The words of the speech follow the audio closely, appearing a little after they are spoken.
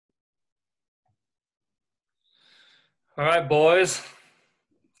All right, boys.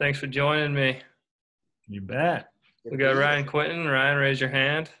 Thanks for joining me. You bet. We got Ryan Quinton. Ryan, raise your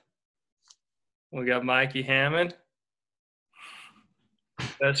hand. We got Mikey Hammon.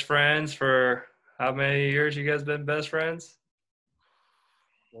 Best friends for how many years you guys been best friends?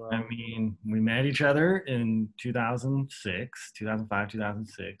 I mean, we met each other in 2006, 2005,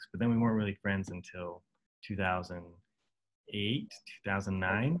 2006, but then we weren't really friends until 2008,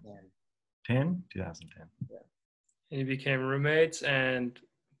 2009, 10, 2010. And you became roommates and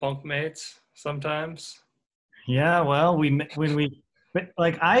bunkmates sometimes. Yeah, well,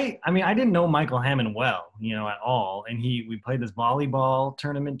 I didn't know Michael Hammond well, at all, and we played this volleyball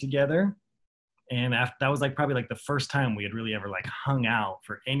tournament together, and after that was like probably like the first time we had really ever like hung out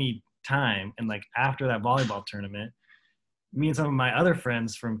for any time, and like after that volleyball tournament, me and some of my other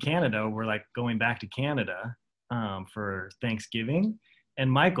friends from Canada were like going back to Canada for Thanksgiving. And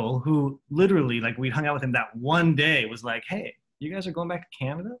Michael, who literally like we hung out with him that one day, was like, "Hey, you guys are going back to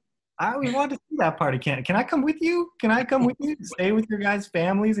Canada? I always wanted to see that part of Canada. Can I come with you? Can I come with you? Stay with your guys'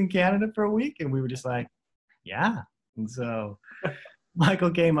 families in Canada for a week?" And we were just like, "Yeah." And so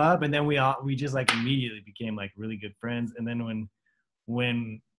Michael came up, and then we just like immediately became like really good friends. And then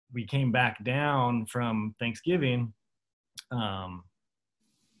when we came back down from Thanksgiving, um,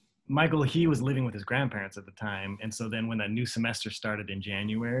 Michael, he was living with his grandparents at the time. And so then when that new semester started in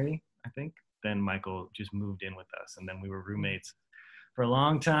January, I think, then Michael just moved in with us. And then we were roommates for a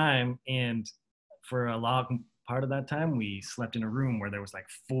long time. And for a long part of that time, we slept in a room where there was like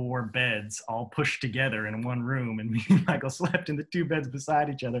 4 beds all pushed together in one room. And me and Michael slept in the 2 beds beside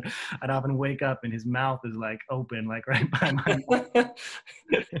each other. I'd often wake up and his mouth is like open, like right by my mouth.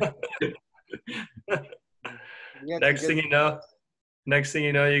 Next thing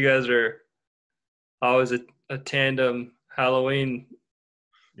you know, you guys are always a tandem Halloween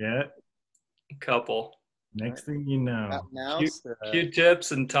Yeah. couple. Next thing you know.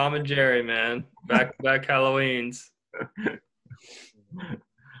 Q-tips and Tom and Jerry, man. Back Halloweens.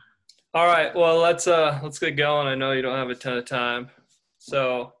 All right, well let's get going. I know you don't have a ton of time.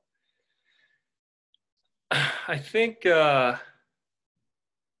 So I think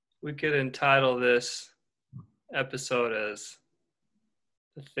we could entitle this episode as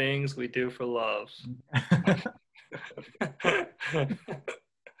 "The Things We Do for Love."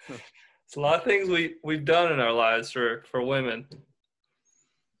 It's a lot of things we've done in our lives for women.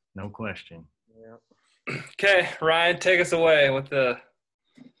 No question. Yeah. Okay, Ryan, take us away with the.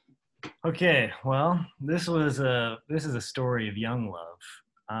 Okay, well, this is a story of young love.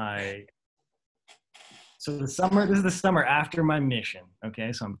 This is the summer after my mission.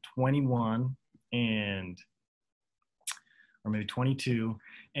 Okay, so I'm 21 or maybe 22,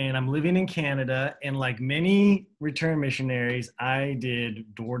 and I'm living in Canada. And like many return missionaries, I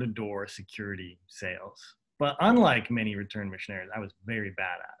did door-to-door security sales. But unlike many return missionaries, I was very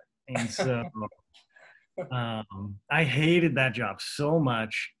bad at it. And so I hated that job so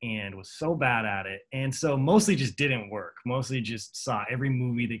much and was so bad at it. And so mostly just didn't work. Mostly just saw every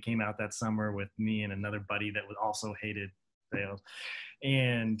movie that came out that summer with me and another buddy that was also hated sales.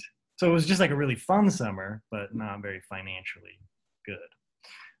 And so it was just like a really fun summer, but not very financially good.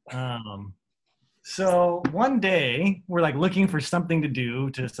 So one day we're like looking for something to do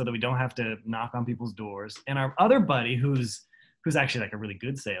so that we don't have to knock on people's doors. And our other buddy, who's actually like a really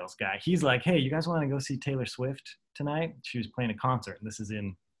good sales guy, he's like, "Hey, you guys want to go see Taylor Swift tonight? She was playing a concert, and this is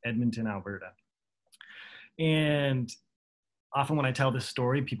in Edmonton, Alberta." And often when I tell this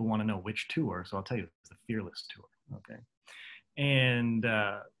story, people want to know which tour. So I'll tell you, it's the Fearless tour. Okay. And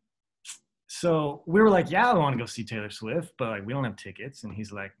so we were like, "Yeah, I want to go see Taylor Swift, but like we don't have tickets." And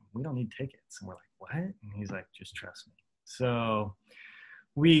he's like, "We don't need tickets." And we're like, "What?" And he's like, "Just trust me." So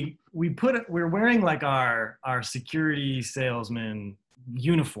we're wearing like our security salesman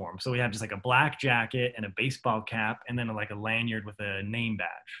uniform. So we have just like a black jacket and a baseball cap and then like a lanyard with a name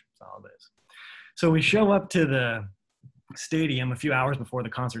badge. That's all it is. So we show up to the stadium a few hours before the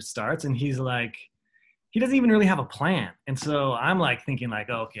concert starts, and he's like, he doesn't even really have a plan. And so I'm like thinking like,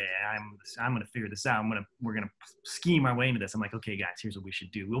 okay, I'm going to figure this out. We're going to scheme our way into this. I'm like, "Okay, guys, here's what we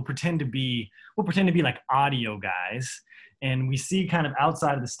should do. We'll pretend to be like audio guys." And we see kind of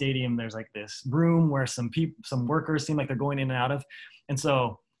outside of the stadium, there's like this room where some workers seem like they're going in and out of. And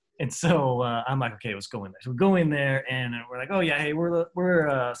so I'm like, "Okay, let's go in there." So we go in there and we're like, "Oh yeah, hey, we're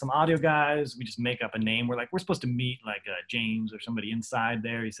some audio guys." We just make up a name. We're like, "We're supposed to meet like James or somebody inside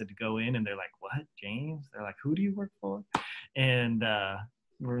there." He said to go in, and they're like, "What, James?" They're like, "Who do you work for?" And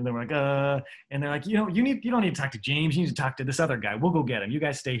we're like, and they're like, you don't need to talk to James. You need to talk to this other guy. We'll go get him. You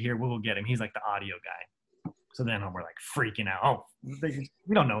guys stay here. We'll go get him. He's like the audio guy. So then we're like freaking out. Oh,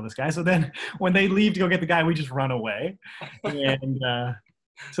 we don't know this guy. So then when they leave to go get the guy, we just run away. And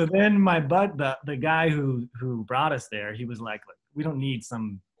so then the guy who brought us there, he was like, look, we don't need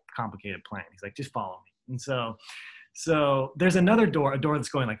some complicated plan. He's like, just follow me. And so there's another door, a door that's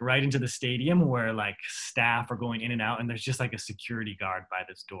going like right into the stadium where like staff are going in and out, and there's just like a security guard by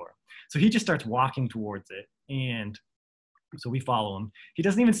this door. So he just starts walking towards it, and so we follow him. He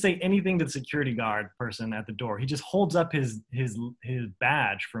doesn't even say anything to the security guard person at the door. He just holds up his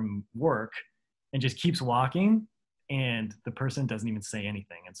badge from work and just keeps walking, and the person doesn't even say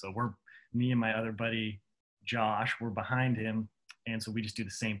anything. And so me and my other buddy Josh, we're behind him, and so we just do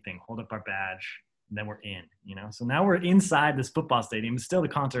the same thing, hold up our badge, and then we're in, So now we're inside this football stadium. Still, the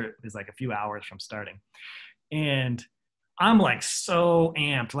concert is like a few hours from starting. And I'm like so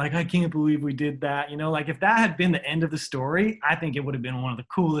amped. Like, I can't believe we did that. Like if that had been the end of the story, I think it would have been one of the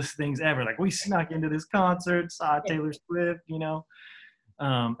coolest things ever. Like we snuck into this concert, saw Taylor Swift,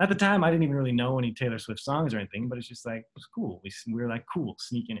 At the time, I didn't even really know any Taylor Swift songs or anything, but it's just like, it was cool. We were like, cool,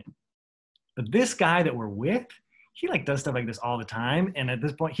 sneaking in. But this guy that we're with, he like does stuff like this all the time. And at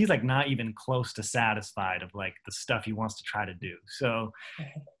this point, he's like not even close to satisfied of like the stuff he wants to try to do. So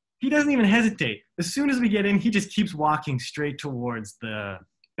he doesn't even hesitate. As soon as we get in, he just keeps walking straight towards the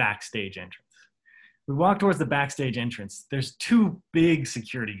backstage entrance. We walk towards the backstage entrance. There's 2 big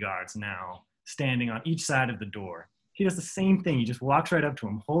security guards now standing on each side of the door. He does the same thing. He just walks right up to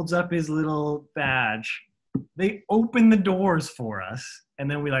him, holds up his little badge. They open the doors for us, and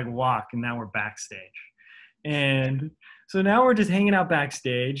then we like walk, and now we're backstage. And so now we're just hanging out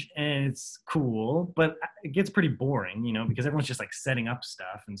backstage, and it's cool, but it gets pretty boring, because everyone's just like setting up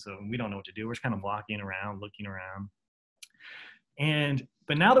stuff. And so we don't know what to do. We're just kind of walking around, looking around.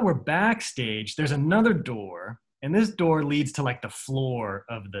 But now that we're backstage, there's another door, and this door leads to like the floor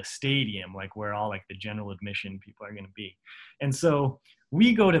of the stadium, like where all like the general admission people are going to be. And so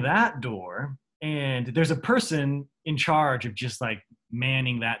we go to that door, and there's a person in charge of just like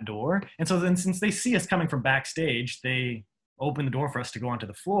manning that door. And so then since they see us coming from backstage, they open the door for us to go onto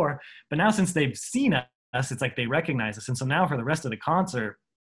the floor. But now since they've seen us, it's like they recognize us. And so now for the rest of the concert,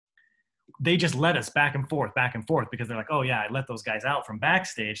 they just let us back and forth because they're like, oh yeah, I let those guys out from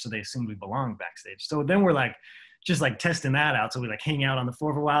backstage, so they assumed we belonged backstage. So then we're like just like testing that out. So we like hang out on the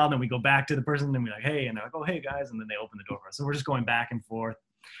floor for a while, and then we go back to the person, and then we're like, hey, and they're like, oh hey guys, and then they open the door for us. So we're just going back and forth.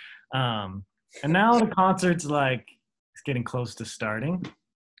 And now the concert's like, it's getting close to starting,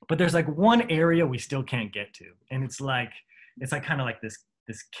 but there's like one area we still can't get to. And it's like kind of like this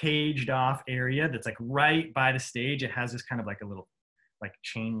caged off area that's like right by the stage. It has this kind of like a little like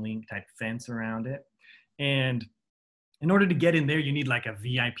chain link type fence around it. And in order to get in there, you need like a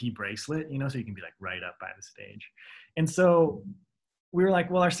VIP bracelet, so you can be like right up by the stage. And so we were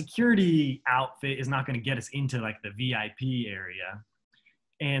like, well, our security outfit is not going to get us into like the VIP area.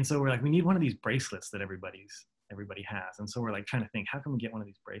 And so we're like, we need one of these bracelets that everybody has. And so we're like trying to think, how can we get one of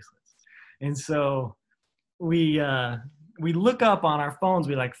these bracelets? And so we look up on our phones,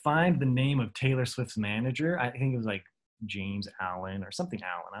 we like find the name of Taylor Swift's manager. I think it was like James Allen or something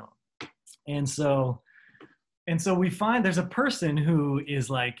Allen, I don't know. And so we find there's a person who is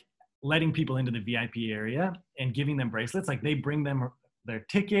like letting people into the VIP area and giving them bracelets. Like they bring them their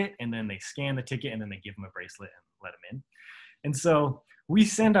ticket, and then they scan the ticket, and then they give them a bracelet and let them in. And so we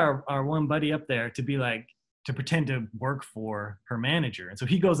send our one buddy up there to be like, to pretend to work for her manager. And so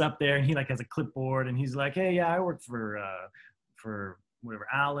he goes up there, and he like has a clipboard, and he's like, hey, yeah, I work for whatever,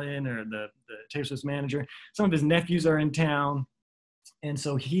 Alan, or the Taylor Swift's manager. Some of his nephews are in town. And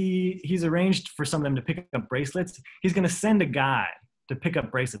so he's arranged for some of them to pick up bracelets. He's going to send a guy to pick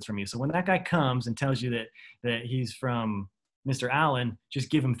up bracelets from you. So when that guy comes and tells you that he's from Mr. Allen,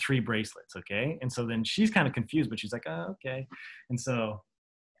 just give him 3 bracelets, okay? And so then she's kind of confused, but she's like, oh, okay. And so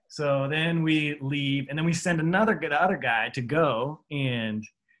then we leave, and then we send other guy to go, and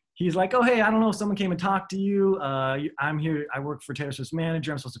he's like, oh, hey, I don't know if someone came and talked to you. I'm here. I work for Taylor Swift's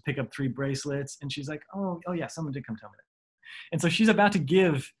manager. I'm supposed to pick up 3 bracelets. And she's like, oh yeah, someone did come tell me that. And so she's about to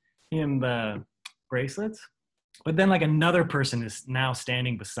give him the bracelets, but then like another person is now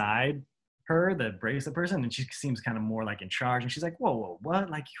standing beside her, the bracelet person, and she seems kind of more like in charge. And she's like, whoa, what?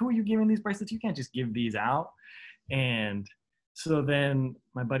 Like, who are you giving these bracelets? You can't just give these out. And so then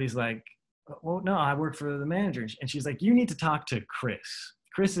my buddy's like, well, no, I work for the manager. And she's like, you need to talk to Chris.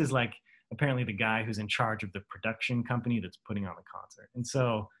 Chris is like apparently the guy who's in charge of the production company that's putting on the concert. And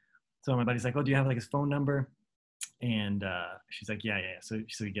so my buddy's like, oh, do you have like his phone number? And she's like, yeah. So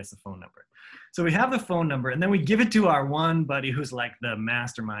he gets the phone number. So we have the phone number, and then we give it to our one buddy who's like the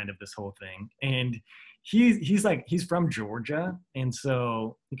mastermind of this whole thing. And he's from Georgia, and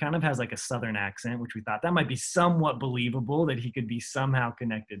so he kind of has like a Southern accent, which we thought that might be somewhat believable that he could be somehow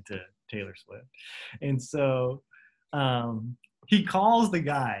connected to Taylor Swift. And so he calls the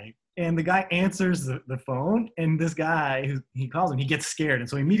guy, and the guy answers the phone, and this guy who he calls him, he gets scared, and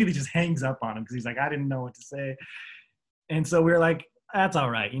so he immediately just hangs up on him because he's like, I didn't know what to say. And so we were like, that's all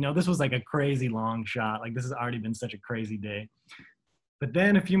right. This was like a crazy long shot. Like, this has already been such a crazy day. But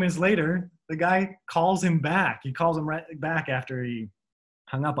then a few minutes later, the guy calls him back. He calls him right back after he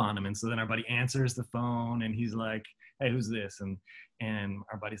hung up on him. And so then our buddy answers the phone, and he's like, hey, who's this? And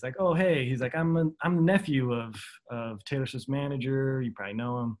our buddy's like, oh, hey. He's like, I'm the nephew of Taylor Swift's manager. You probably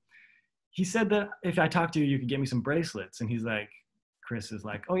know him. He said that if I talk to you, you could get me some bracelets. And he's like, Chris is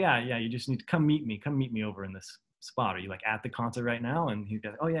like, oh, yeah, you just need to come meet me over in this spot. Are you like at the concert right now? And he's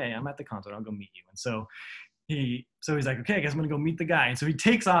like, oh, yeah, I'm at the concert. I'll go meet you. And so he's like, okay, I guess I'm gonna go meet the guy. And so he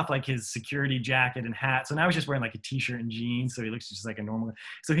takes off like his security jacket and hat. So now he's just wearing like a t-shirt and jeans. So he looks just like a normal guy.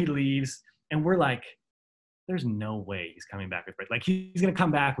 So he leaves, and we're like, there's no way he's coming back with bracelets. Like, he's gonna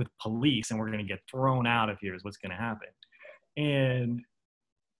come back with police, and we're gonna get thrown out of here is what's gonna happen. And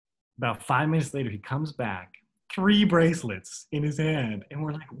about 5 minutes later, he comes back, 3 bracelets in his hand. And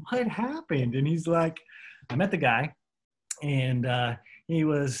we're like, what happened? And he's like, I met the guy, and he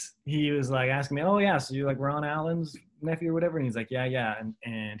was like asking me, oh yeah, so you're like Ron Allen's nephew or whatever? And he's like, yeah.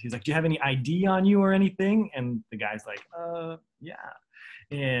 And he's like, do you have any ID on you or anything? And the guy's like, yeah.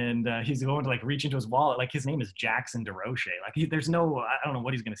 And he's going to like reach into his wallet. Like, his name is Jackson DeRoche. Like, there's no, I don't know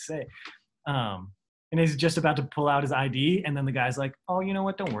what he's going to say. And he's just about to pull out his ID. And then the guy's like, oh, you know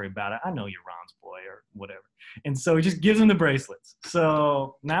what? Don't worry about it. I know you're Ron's boy or whatever. And so he just gives him the bracelets.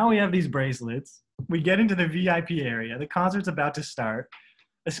 So now we have these bracelets. We get into the VIP area. The concert's about to start.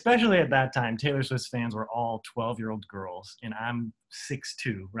 Especially at that time, Taylor Swift's fans were all 12-year-old girls, and I'm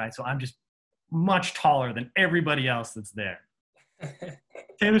 6'2", right? So I'm just much taller than everybody else that's there.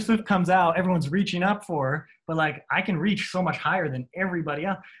 Taylor Swift comes out, everyone's reaching up for her, but like, I can reach so much higher than everybody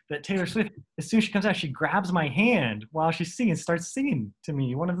else that Taylor Swift, as soon as she comes out, she grabs my hand while she's singing, starts singing to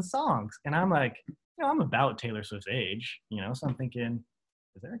me one of the songs. And I'm like, I'm about Taylor Swift's age, so I'm thinking,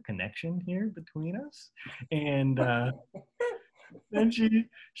 is there a connection here between us? And then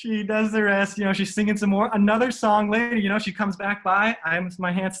she does the rest, she's singing some more. Another song later, she comes back by,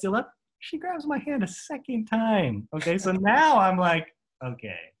 my hand's still up. She grabs my hand a second time. Okay, so now I'm like,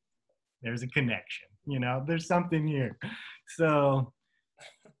 okay, there's a connection, there's something here. So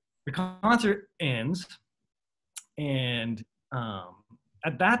the concert ends, and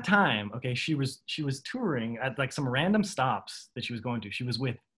at that time, okay, she was touring at like some random stops that she was going to. She was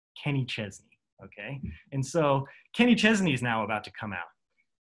with Kenny Chesney, okay? And so Kenny Chesney is now about to come out.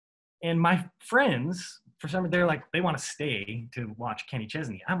 And my friends, for some reason, they're like, they want to stay to watch Kenny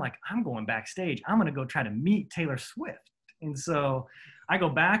Chesney. I'm like, I'm going backstage. I'm going to go try to meet Taylor Swift. And so I go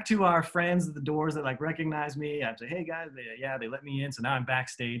back to our friends at the doors that like recognize me. I say, hey guys, they let me in. So now I'm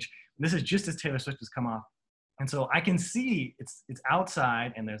backstage. And this is just as Taylor Swift has come off. And so I can see it's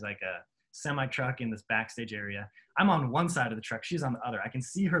outside, and there's like a semi truck in this backstage area. I'm on one side of the truck. She's on the other. I can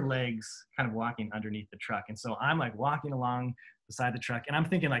see her legs kind of walking underneath the truck. And so I'm like walking along beside the truck, and I'm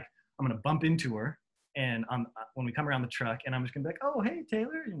thinking like, I'm going to bump into her. And when we come around the truck, and I'm just going to be like, oh, hey,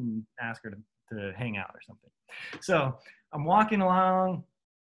 Taylor, and ask her to hang out or something. So I'm walking along.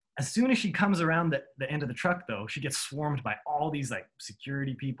 As soon as she comes around the end of the truck, though, she gets swarmed by all these like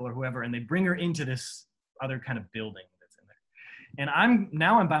security people or whoever, and they bring her into this other kind of building that's in there. And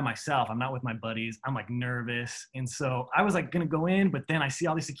I'm by myself. I'm not with my buddies. I'm like nervous. And so I was like going to go in, but then I see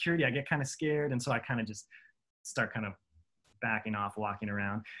all the security. I get kind of scared. And so I kind of just start kind of backing off, walking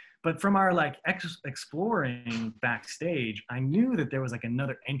around. But from our like exploring backstage, I knew that there was like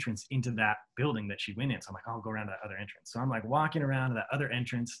another entrance into that building that she went in. So I'm like, I'll go around that other entrance. So I'm like walking around to that other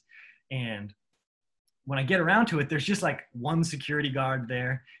entrance. And when I get around to it, there's just like one security guard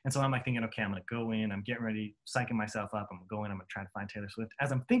there. And so I'm like thinking, okay, I'm going to go in. I'm getting ready, psyching myself up. I'm going to I'm going to try to find Taylor Swift.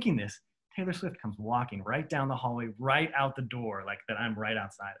 As I'm thinking this, Taylor Swift comes walking right down the hallway, right out the door, like that I'm right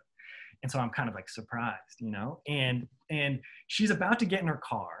outside of. And so I'm kind of like surprised, and she's about to get in her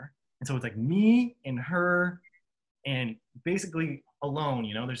car. And so it's like me and her and basically alone,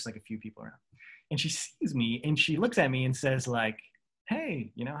 there's like a few people around. And she sees me and she looks at me and says like,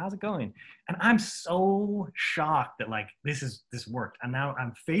 hey, how's it going? And I'm so shocked that like this worked. And now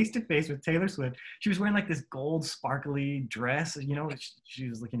I'm face to face with Taylor Swift. She was wearing like this gold sparkly dress, she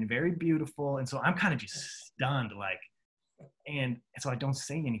was looking very beautiful. And so I'm kind of just stunned, like, and so I don't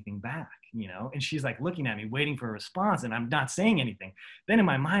say anything back, and she's like looking at me, waiting for a response, and I'm not saying anything. Then in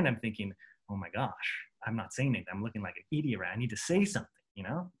my mind, I'm thinking, oh my gosh, I'm not saying anything. I'm looking like an idiot, right? I need to say something,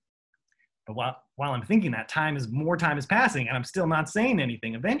 But But while I'm thinking that, more time is passing and I'm still not saying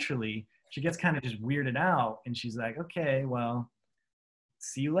anything. Eventually, she gets kind of just weirded out and she's like, okay, well,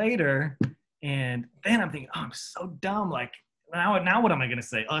 see you later. And then I'm thinking, oh, I'm so dumb. Like, now what am I going to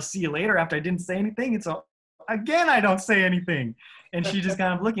say? Oh, see you later after I didn't say anything. And so again, I don't say anything. And she just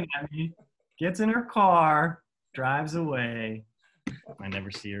kind of looking at me, gets in her car, drives away. I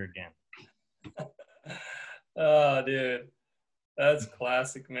never see her again. Oh, dude. That's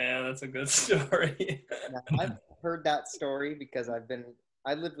classic, man. That's a good story. Now, I've heard that story because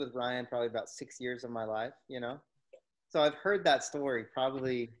I lived with Ryan probably about 6 years of my life, So I've heard that story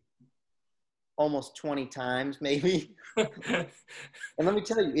probably almost 20 times, maybe. And let me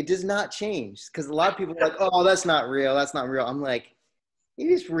tell you, it does not change because a lot of people are like, oh, that's not real. That's not real. I'm like, it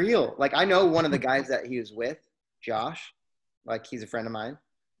is real. Like, I know one of the guys that he was with, Josh, like he's a friend of mine.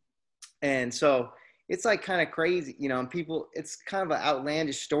 And so it's like kind of crazy, and people, it's kind of an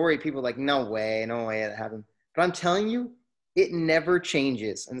outlandish story. People are like, no way that happened. But I'm telling you, it never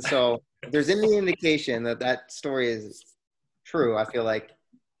changes. And so if there's any indication that that story is true, I feel like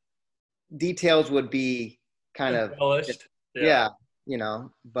details would be kind of embellished. Yeah,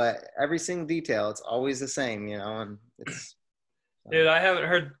 but every single detail, it's always the same, and it's. Dude, I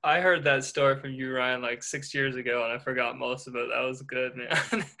heard that story from you, Ryan, like 6 years ago, and I forgot most of it. That was good,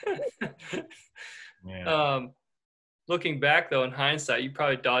 man. Yeah. Looking back though, in hindsight, you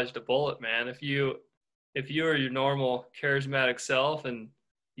probably dodged a bullet, man. If you were your normal charismatic self and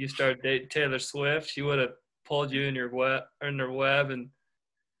you started dating Taylor Swift, she would have pulled you in her web and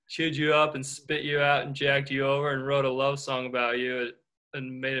chewed you up and spit you out and jacked you over and wrote a love song about you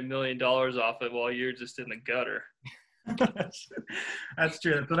and made $1 million off it while you're just in the gutter. That's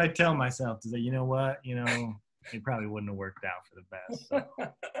true. That's what I tell myself, to say, you know what, it probably wouldn't have worked out for the best. So.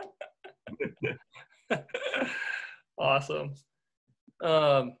 Awesome.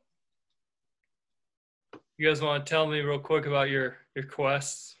 You guys want to tell me real quick about your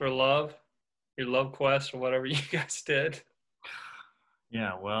quests for love, your love quest or whatever you guys did?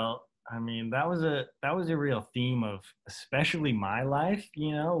 Yeah, well, I mean, that was a real theme of especially my life,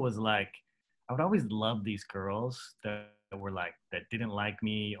 was like, I would always love these girls that were like, that didn't like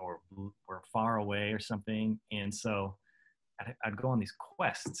me or were far away or something. And so I'd go on these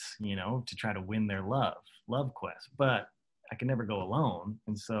quests, to try to win their love quest, but I could never go alone.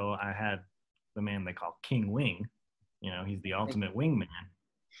 And so I had the man they call King Wing, he's the ultimate wingman.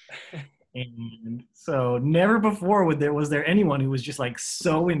 And so never before was there anyone who was just like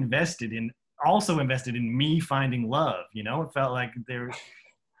so invested in me finding love. It felt like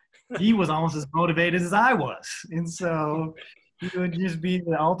he was almost as motivated as I was. And so he would just be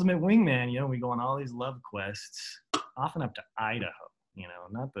the ultimate wingman. We go on all these love quests, often up to Idaho,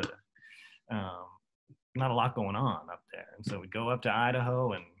 not a lot going on up there. And so we go up to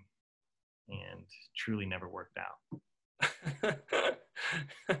Idaho and truly never worked out.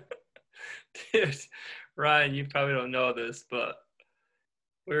 Dude, Ryan, you probably don't know this, but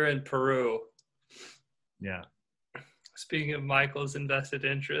we're in Peru. Yeah. Speaking of Michael's invested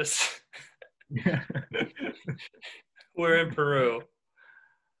interests, we're in Peru.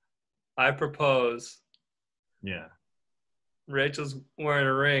 I propose. Yeah. Rachel's wearing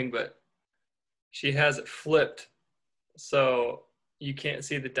a ring, but she has it flipped, so you can't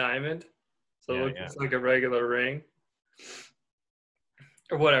see the diamond. So it looks like a regular ring.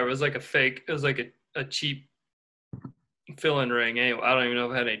 Or whatever. It was like a fake. It was like a cheap fill-in ring. Anyway, I don't even know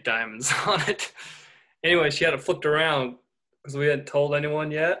if it had any diamonds on it. Anyway, she had it flipped around because we hadn't told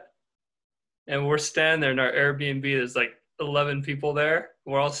anyone yet. And we're standing there in our Airbnb. There's like 11 people there.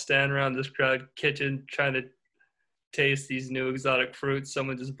 We're all standing around this crowded kitchen trying to taste these new exotic fruits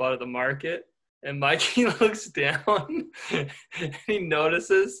someone just bought at the market. And Mikey looks down and he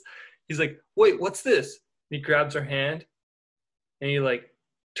notices. He's like, wait, what's this? And he grabs her hand and he like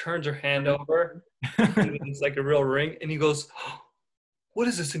turns her hand over. And it's like a real ring. And he goes, oh, what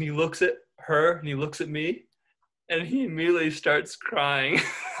is this? And he looks at her and he looks at me and he immediately starts crying.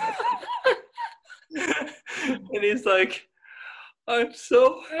 And he's like, I'm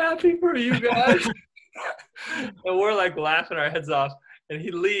so happy for you guys. And we're like laughing our heads off. And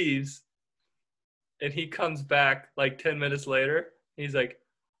he leaves. And he comes back like 10 minutes later. He's like,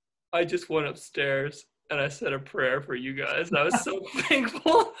 I just went upstairs and I said a prayer for you guys. I was so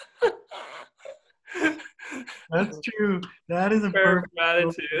thankful. That's true. That is a perfect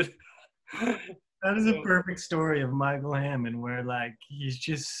gratitude. That is a perfect story of Michael Hammon, where like he's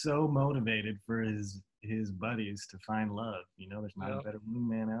just so motivated for his buddies to find love. There's not a better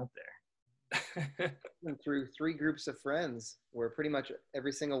wingman out there. Through 3 groups of friends, where pretty much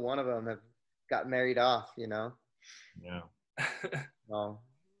every single one of them have got married off. Yeah. Well,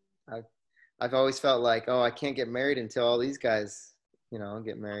 I've always felt like, oh, I can't get married until all these guys,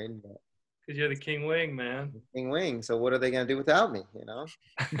 get married. But Because you're the king wing, man. King Wing. So what are they gonna do without me?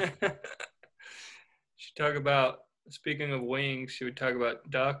 Should talk about, speaking of wings, should we talk about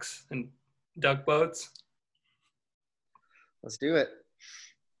ducks and duck boats? Let's do it.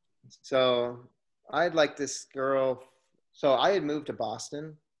 So I'd like this girl. So I had moved to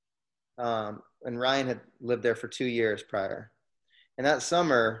Boston, and Ryan had lived there for 2 years prior. And that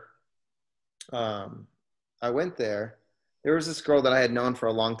summer, I went there. There was this girl that I had known for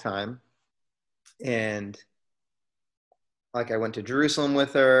a long time. And like I went to Jerusalem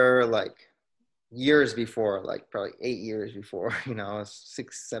with her, like years before, like probably 8 years before,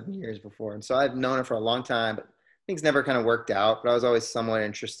 6, 7 years before. And so I've known her for a long time, but things never kind of worked out, but I was always somewhat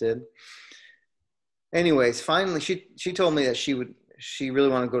interested. Anyways, finally she told me that she really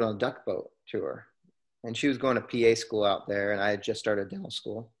wanted to go on a duck boat tour. And she was going to PA school out there, and I had just started dental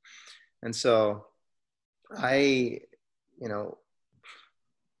school. And so I knew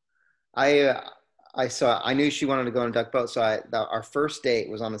she wanted to go on a duck boat. So our first date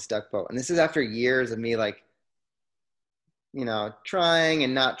was on this duck boat. And this is after years of me trying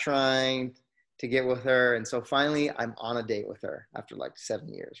and not trying to get with her. And so finally I'm on a date with her after like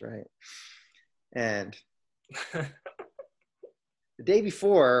 7 years. Right. And the day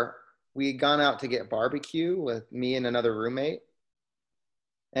before we had gone out to get barbecue with me and another roommate.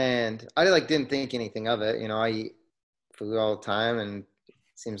 And I didn't think anything of it. I eat food all the time and it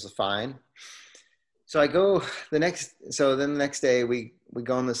seems fine. So I go then the next day we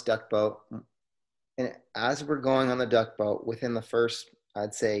go on this duck boat. And as we're going on the duck boat, within the first,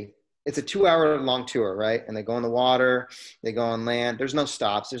 I'd say it's a 2-hour long tour, right? And they go in the water, they go on land. There's no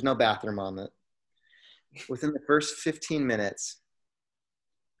stops. There's no bathroom on it. Within the first 15 minutes,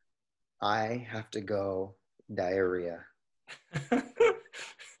 I have to go diarrhea.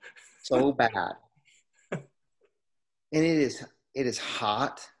 So bad. And it is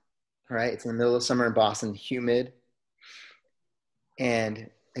hot, right? It's in the middle of summer in Boston, humid. And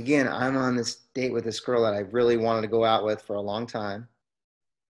again, I'm on this date with this girl that I really wanted to go out with for a long time.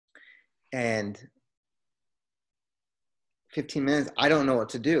 And 15 minutes, I don't know what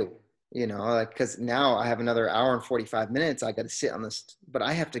to do, because now I have another hour and 45 minutes. I got to sit on this, but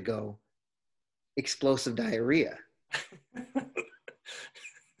I have to go explosive diarrhea.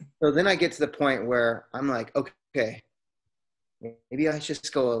 So then I get to the point where I'm like, okay, maybe I should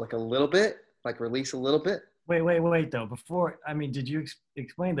just go like a little bit, like release a little bit. Wait, though. Did you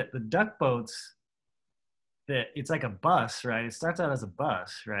explain that the duck boats, that it's like a bus, right? It starts out as a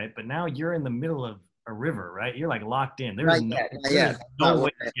bus, right? But now you're in the middle of a river, right? You're like locked in. There's no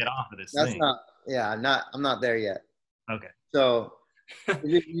way to get off of this thing. I'm not there yet. Okay. So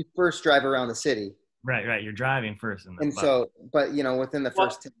you first drive around the city. Right. You're driving first. But within the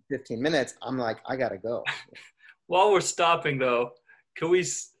first 10, 15 minutes, I'm like, I got to go. While we're stopping though,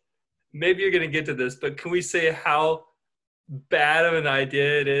 maybe you're going to get to this, but can we say how bad of an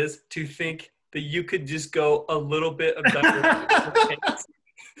idea it is to think that you could just go a little bit of diarrhea?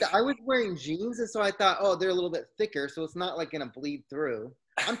 I was wearing jeans, and so I thought, oh, they're a little bit thicker, so it's not like going to bleed through.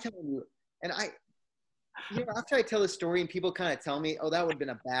 I'm telling you, and after I tell the story and people kind of tell me, oh, that would have been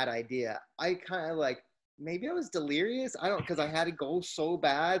a bad idea, I kind of maybe I was delirious. I don't, because I had to go so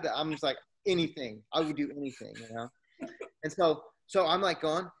bad that I'm just like, anything. I would do anything, And so I'm like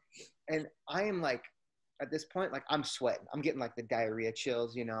going, and I am like, at this point, like I'm sweating. I'm getting like the diarrhea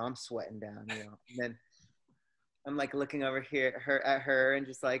chills, I'm sweating down, And then I'm like looking over at her and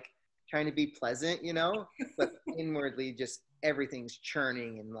just like trying to be pleasant, but inwardly just everything's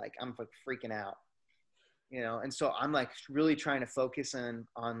churning and like I'm like freaking out. And so I'm like really trying to focus on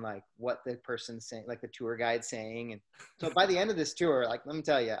like what the person's saying, like the tour guide's saying. And so by the end of this tour, like, let me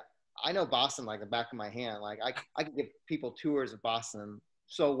tell you, I know Boston like the back of my hand. Like I could give people tours of Boston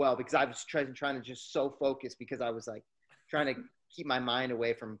so well because I was trying to just so focus because I was like trying to keep my mind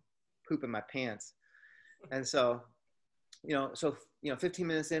away from pooping my pants. And so, 15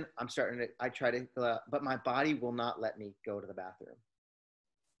 minutes in, I try to fill out, but my body will not let me go to the bathroom.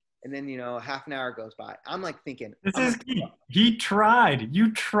 And then, half an hour goes by. I'm like thinking, he tried.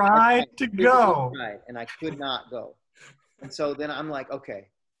 You tried to go. And I could not go. And so then I'm like, okay,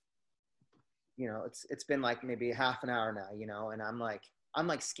 it's been like maybe half an hour now, and I'm like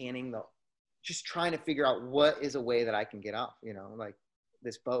scanning just trying to figure out what is a way that I can get off, like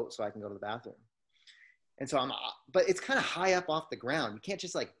this boat so I can go to the bathroom. And so but it's kind of high up off the ground. You can't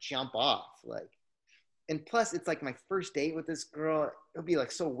just like jump off and plus it's like my first date with this girl. It'll be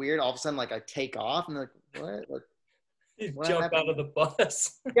like so weird. All of a sudden, like I take off and like, what? Like, You what jump happened? out of the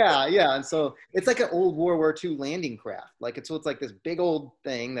bus. Yeah. And so it's like an old World War II landing craft. Like it's like this big old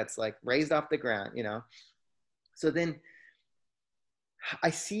thing that's like raised off the ground, you know? So then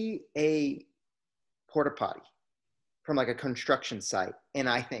I see a porta potty from like a construction site. And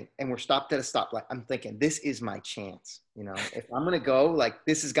I think, and we're stopped at a stoplight. I'm thinking, this is my chance. You know, if I'm going to go, like,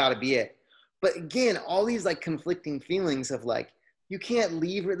 this has got to be it. But again, all these like conflicting feelings of like, you can't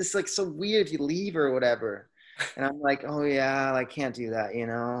leave her. This is like so weird if you leave her or whatever. And I'm like, oh yeah, I can't do that, you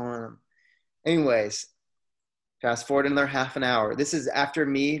know? Anyways, fast forward another half an hour. This is after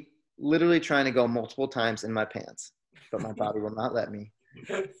me literally trying to go multiple times in my pants, but my body will not let me.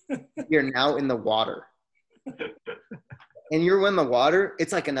 You're now in the water. And you're in the water,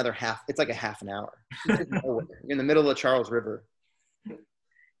 it's like a half an hour. You're in the middle of the Charles River.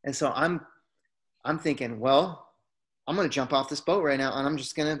 And so I'm thinking, well, I'm going to jump off this boat right now and I'm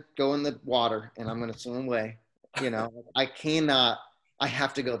just going to go in the water and I'm going to swim away. You know, I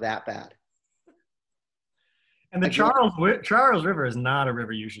have to go that bad. And the Charles River is not a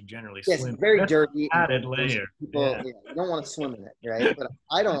river you should generally yes, swim. It's very That's dirty. added layer. People, you don't want to swim in it, right? But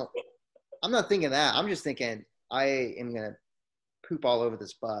I'm not thinking that. I'm just thinking I am going to poop all over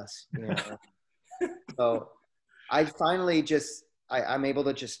this bus, you know? So I finally I'm able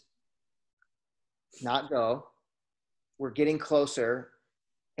to just not go. We're getting closer.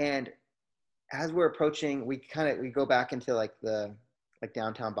 And as we're approaching, we go back into like the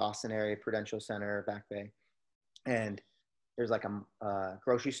downtown Boston area, Prudential Center, Back Bay. And there's like a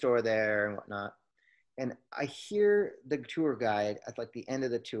grocery store there and whatnot. And I hear the tour guide at like the end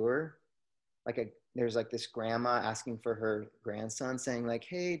of the tour, there's like this grandma asking for her grandson saying like,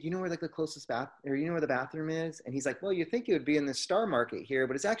 hey, do you know where like the closest you know where the bathroom is? And he's like, well, you think it would be in the Star Market here,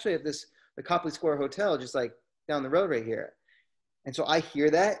 but it's actually at the Copley Square Hotel, just like down the road right here. And so I hear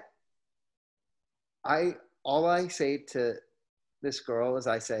that. All I say to this girl is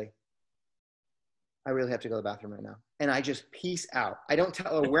I say, I really have to go to the bathroom right now. And I just peace out. I don't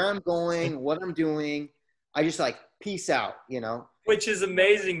tell her where I'm going, what I'm doing. I just like peace out, you know? Which is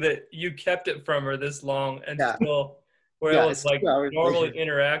amazing that you kept it from her this long and still were able to like normally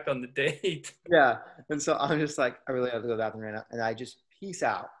interact on the date. Yeah. And so I'm just like, I really have to go to the bathroom right now. And I just peace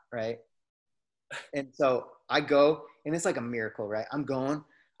out, right? And so I go, and it's like a miracle, right?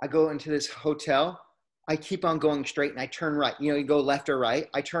 I go into this hotel. I keep on going straight and I turn right. You know, you go left or right.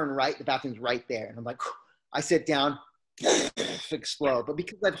 I turn right, the bathroom's right there. And I'm like, I sit down, explode. But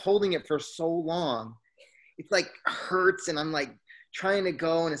because I'm holding it for so long, it's like hurts and I'm like trying to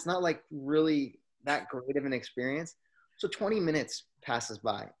go and it's not like really that great of an experience. So 20 minutes passes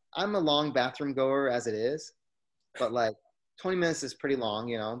by. I'm a long bathroom goer as it is, but like 20 minutes is pretty long,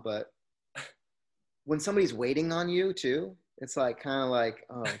 you know, but when somebody's waiting on you too, it's like kind of like,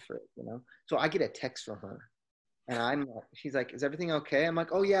 oh, you know? So I get a text from her and she's like, is everything okay? I'm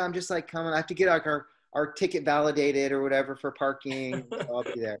like, oh yeah, I'm just like coming. I have to get our ticket validated or whatever for parking. So I'll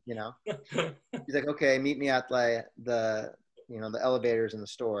be there, you know? She's like, okay, meet me at like the elevators in the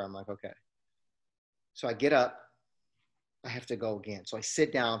store. I'm like, okay. So I get up, I have to go again. So I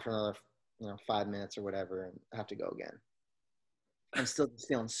sit down for another, 5 minutes or whatever, and I have to go again. I'm still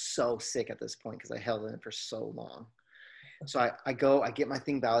feeling so sick at this point because I held it in for so long. So I go, I get my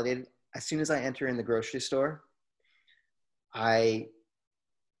thing validated. As soon as I enter in the grocery store, I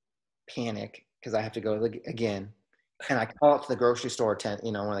panic because I have to go again. And I call up to the grocery store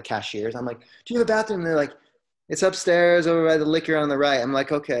one of the cashiers. I'm like, do you have a bathroom? And they're like, it's upstairs over by the liquor on the right. I'm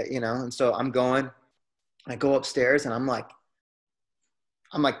like, okay, and so I'm going. I go upstairs and I'm like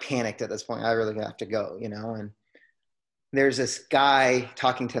panicked at this point. I really have to go, and there's this guy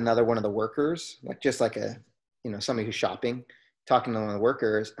talking to another one of the workers, somebody who's shopping, talking to one of the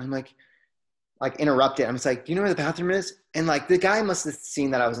workers. I'm like interrupted. I'm just like, do you know where the bathroom is? And like the guy must have seen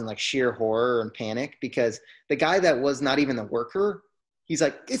that I was in like sheer horror and panic because the guy that was not even the worker, he's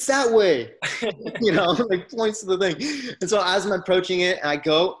like, it's that way, like points to the thing. And so as I'm approaching it,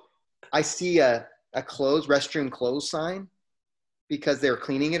 I see a restroom closed sign because they were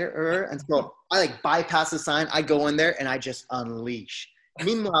cleaning it. And so I like bypass the sign. I go in there and I just unleash.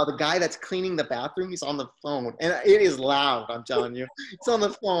 Meanwhile, the guy that's cleaning the bathroom, he's on the phone. And it is loud, I'm telling you. It's on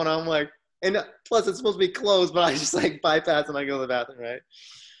the phone. I'm like, and plus it's supposed to be closed, but I just like bypass and I go to the bathroom, right?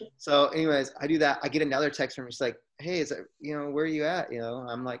 So anyways, I do that. I get another text from her. She's like, hey, is it, where are you at?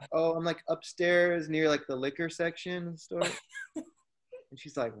 I'm like, oh, I'm like upstairs near like the liquor section of the store. And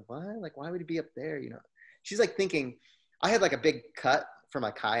she's like, what? Like, why would he be up there? She's like thinking, I had like a big cut from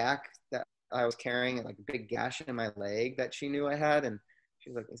a kayak that I was carrying and like a big gash in my leg that she knew I had. And she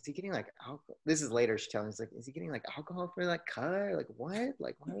was like, is he getting like alcohol? This is later. She tells me, like, is he getting like alcohol for that cut? Like, what?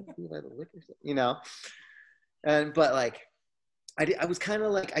 Like, why would he be like the liquor? But like, I was kind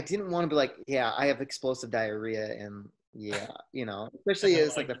of like, I didn't want to be like, yeah, I have explosive diarrhea, and yeah, you know, especially I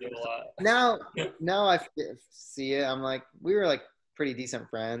as like like the you a first. lot. Now I see it. I'm like, we were like pretty decent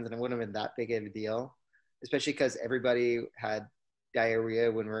friends, and it wouldn't have been that big of a deal, especially because everybody had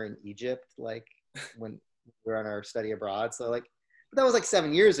diarrhea when we were in Egypt, like when we were on our study abroad. So like, but that was like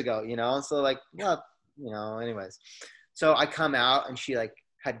 7 years ago, you know. So like, well, you know, anyways. So I come out, and she like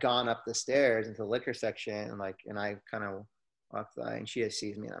had gone up the stairs into the liquor section, and like, and I kind of walked by, and she just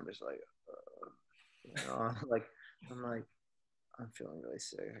sees me, and I'm just like, you know, like, I'm like, I'm feeling really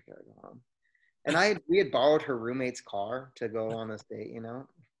sick. I gotta go home. And we had borrowed her roommate's car to go on this date, you know,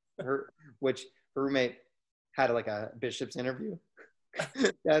 which her roommate had like a bishop's interview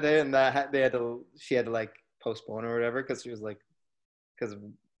that day, and she had to like postpone or whatever because she was like, because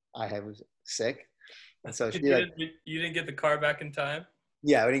I was sick, and so she like, You didn't get the car back in time?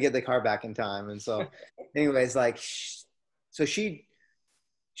 yeah, we didn't get the car back in time, and so, anyways, like, so she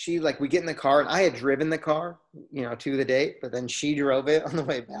like, we get in the car, and I had driven the car, you know, to the date, but then she drove it on the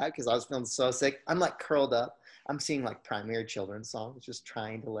way back because I was feeling so sick. I'm like curled up. I'm seeing like Premier children's songs, just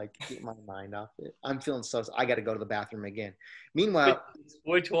trying to like get my mind off it. I'm feeling I got to go to the bathroom again. Meanwhile,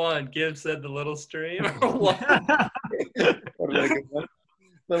 Which one? Gibbs said the little stream or what? but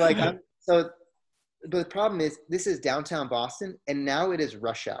like, but the problem is this is downtown Boston, and now it is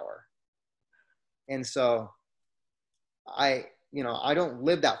rush hour, and so you know, I don't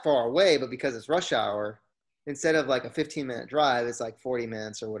live that far away, but because it's rush hour, instead of like a 15-minute drive, it's like 40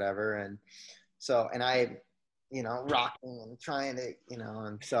 minutes or whatever. And so, and I, you know, rocking and trying to, you know,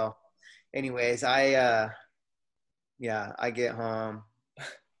 and so anyways, yeah, I get home,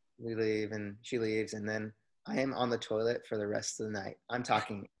 we leave, and she leaves, and then I am on the toilet for the rest of the night. I'm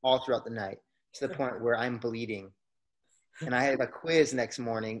talking all throughout the night to the point where I'm bleeding. And I have a quiz next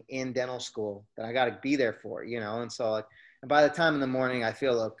morning in dental school that I got to be there for, you know? And so like, and by the time in the morning, I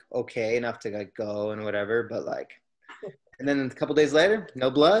feel okay enough to like go and whatever, but like, and then a couple days later, no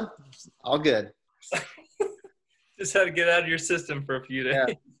blood, all good. Just had to get out of your system for a few days.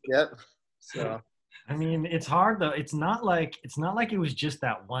 Yeah. Yep. So, I mean, it's hard though. It's not like it was just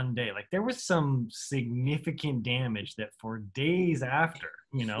that one day. Like there was some significant damage that for days after,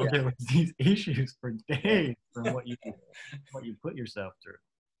 you know, there was these issues for days from what you put yourself through.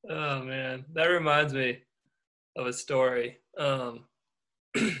 Oh man, that reminds me of a story. I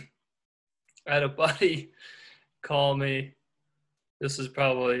had a buddy call me. This was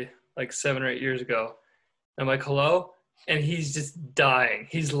probably like 7 or 8 years ago. I'm like, hello? And he's just dying.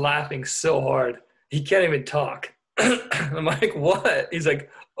 He's laughing so hard. He can't even talk. I'm like, what? He's like,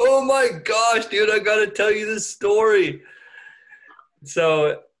 oh my gosh, dude, I got to tell you this story.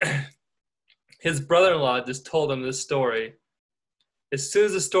 So his brother-in-law just told him this story. As soon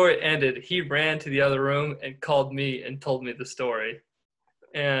as the story ended, he ran to the other room and called me and told me the story.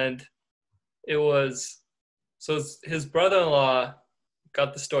 And it was, so his brother-in-law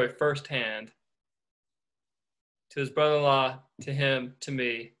got the story firsthand. To his brother-in-law, to him, to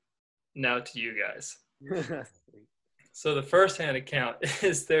me, now to you guys. So the firsthand account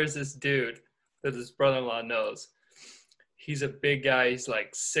is there's this dude that his brother-in-law knows. He's a big guy. He's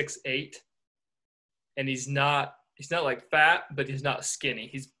like 6'8", and he's not like fat, but he's not skinny.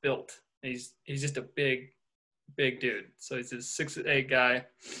 He's built. He's just a big dude. So he's this 6'8" guy.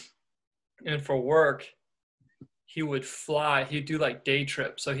 And for work, he would fly. He'd do like day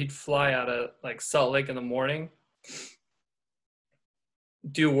trips. So he'd fly out of like Salt Lake in the morning,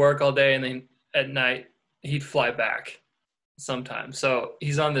 do work all day, and then at night he'd fly back sometimes. So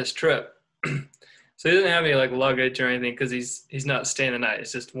he's on this trip. So he doesn't have any like luggage or anything because he's not staying the night.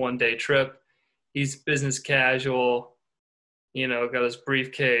 It's just 1 day trip. He's business casual, you know, got his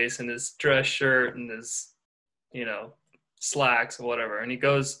briefcase and his dress shirt and his, you know, slacks or whatever. And he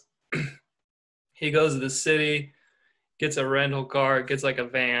goes to the city, gets a rental car, gets like a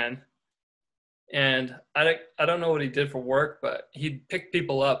van. And I don't know what he did for work, but he'd pick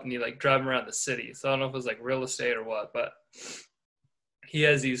people up and he'd like drive them around the city. So I don't know if it was like real estate or what, but he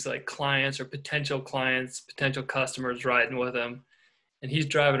has these like clients or potential customers riding with him. And he's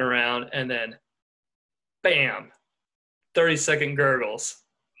driving around, and then bam, 30-second gurgles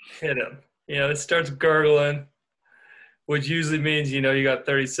hit him. You know, it starts gurgling, which usually means, you know, you got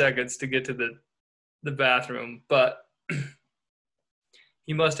 30 seconds to get to the bathroom. But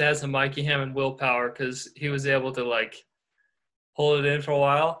he must have had some Mikey Hammon willpower because he was able to like hold it in for a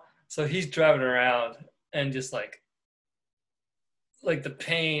while. So he's driving around and just like the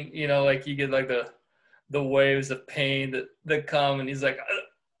pain, you know, like you get like the waves of pain that come, and he's like,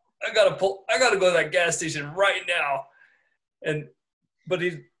 I gotta go to that gas station right now. But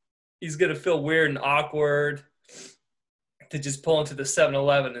he's gonna feel weird and awkward, to just pull into the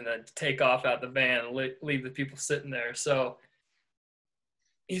 7-Eleven and then take off out the van and leave the people sitting there. So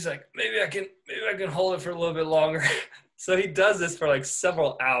he's like, maybe I can hold it for a little bit longer. So he does this for like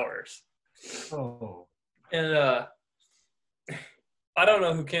several hours. Oh. And I don't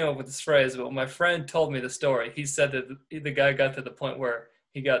know who came up with this phrase, but when my friend told me the story, he said that the guy got to the point where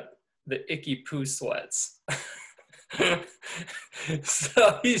he got the icky poo sweats.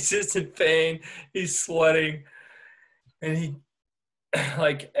 So he's just in pain. He's sweating. And he,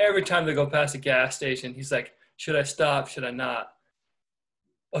 like, every time they go past a gas station, he's like, should I stop? Should I not?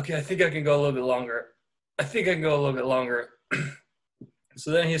 Okay, I think I can go a little bit longer. I think I can go a little bit longer.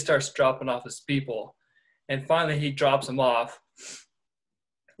 So then he starts dropping off his people. And finally he drops them off.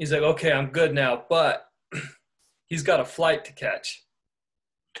 He's like, okay, I'm good now. But he's got a flight to catch.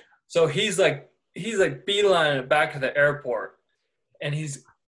 So he's like beelining it back to the airport. And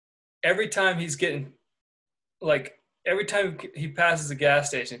every time he passes a gas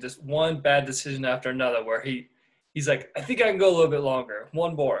station, just one bad decision after another where he's like, I think I can go a little bit longer.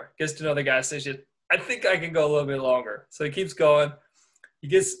 One more. Gets to another gas station. I think I can go a little bit longer. So he keeps going.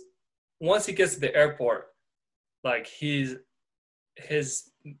 Once he gets to the airport, like his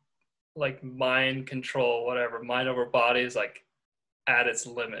like mind control, whatever, mind over body is like at its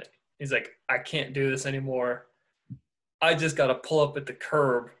limit. He's like, I can't do this anymore. I just got to pull up at the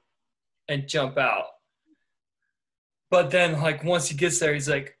curb and jump out. But then, like, once he gets there, he's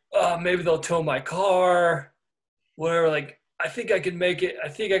like, oh, maybe they'll tow my car, whatever. Like, I think I can make it. I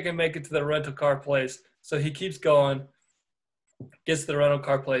think I can make it to the rental car place. So he keeps going, gets to the rental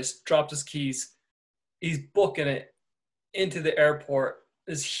car place, drops his keys. He's booking it into the airport.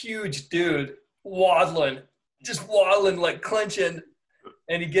 This huge dude waddling, like clenching.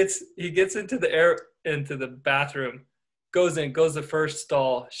 And he gets into the bathroom, goes to the first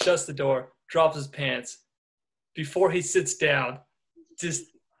stall, shuts the door, drops his pants. Before he sits down, just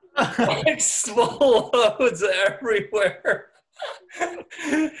like small loads everywhere.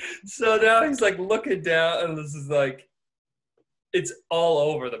 So now he's like looking down, and this is like, it's all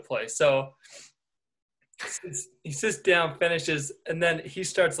over the place. So he sits down, finishes, and then he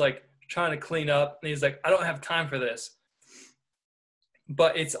starts like trying to clean up, and he's like, I don't have time for this.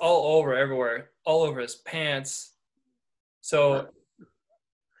 But it's all over everywhere, all over his pants. So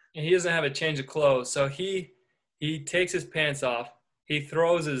he doesn't have a change of clothes. So he takes his pants off. He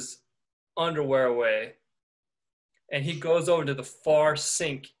throws his underwear away. And he goes over to the far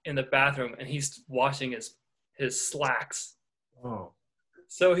sink in the bathroom, and he's washing his slacks. Oh.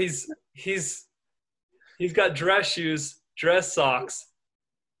 So he's got dress shoes, dress socks,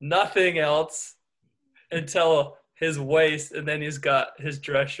 nothing else until his waist, and then he's got his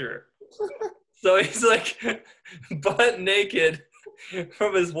dress shirt. So he's like butt naked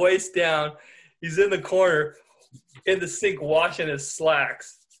from his waist down. He's in the corner in the sink washing his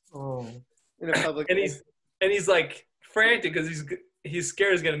slacks. Oh. In a public and he's like frantic because he's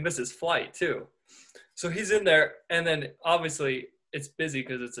scared he's gonna miss his flight too. So he's in there, and then obviously it's busy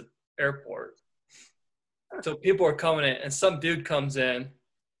because it's an airport. So people are coming in, and some dude comes in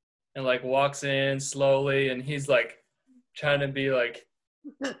and like walks in slowly, and he's like trying to be like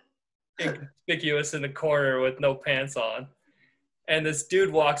inconspicuous in the corner with no pants on. And this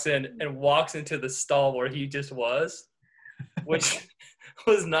dude walks in and walks into the stall where he just was, which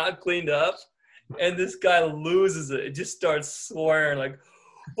was not cleaned up. And this guy loses it. It just starts swearing like,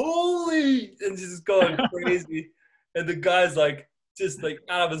 holy, and just going crazy. And the guy's like, just like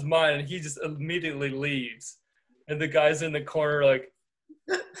out of his mind, and he just immediately leaves. And the guy's in the corner like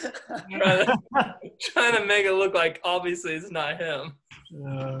trying to make it look like obviously it's not him.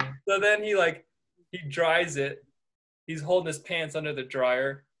 So then he dries it. He's holding his pants under the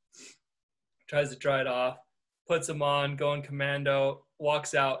dryer, tries to dry it off, puts them on, going commando,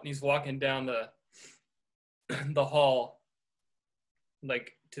 walks out, and he's walking down the hall,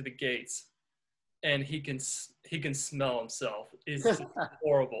 like to the gates, and he can smell himself. It's just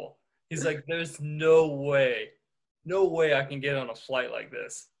horrible. He's like, there's no way I can get on a flight like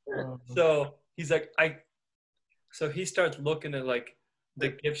this. So he's like, so he starts looking at like the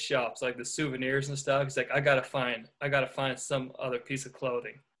gift shops, like the souvenirs and stuff. He's like, I gotta find some other piece of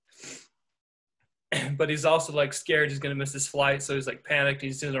clothing. But he's also like scared he's gonna miss his flight, so he's like panicked.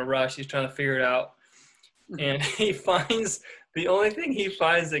 He's in a rush. He's trying to figure it out, and the only thing he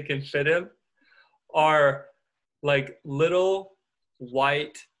finds that can fit him are like little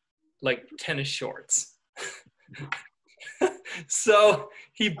white like tennis shorts. So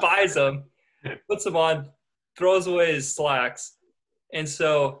he buys them, puts them on, throws away his slacks. And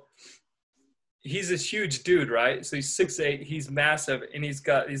so he's this huge dude, right? So he's 6'8", he's massive, and he's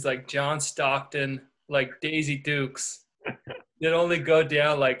got these like John Stockton, like Daisy Dukes, It'd only go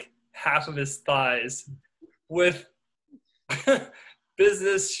down like half of his thighs with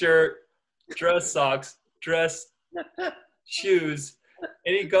business shirt, dress socks, dress shoes,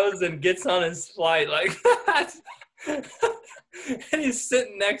 and he goes and gets on his flight like that. And he's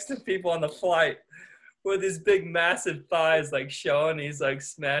sitting next to people on the flight with his big massive thighs like showing. He's like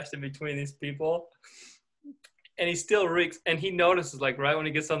smashed in between these people. And he still reeks, and he notices like right when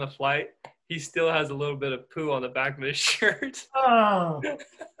he gets on the flight, he still has a little bit of poo on the back of his shirt. Oh.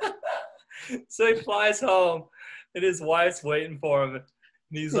 So he flies home, and his wife's waiting for him. And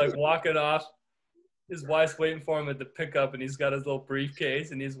he's like walking off. His wife's waiting for him at the pickup, and he's got his little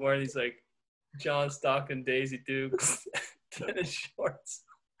briefcase, and he's wearing these like John Stockton Daisy Dukes tennis shorts.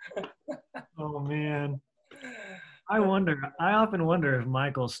 Oh man. I often wonder if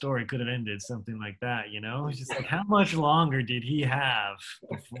Michael's story could have ended something like that, you know? It's just like, how much longer did he have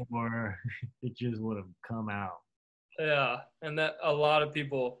before it just would have come out? Yeah, and that a lot of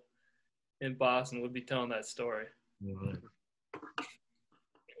people in Boston would be telling that story. Yeah.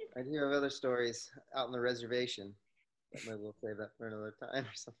 I do have other stories out on the reservation. Maybe we'll save that for another time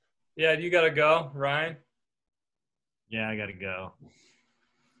or something. Yeah, you got to go, Ryan? Yeah, I gotta go.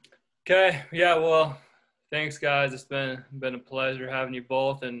 Okay, yeah, well, thanks, guys. It's been a pleasure having you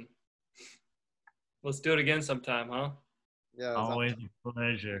both, and let's do it again sometime, huh? Yeah, Always a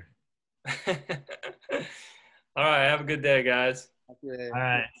pleasure. All right, have a good day, guys. awesome. All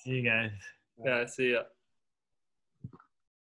right, see you guys. Yeah, see ya.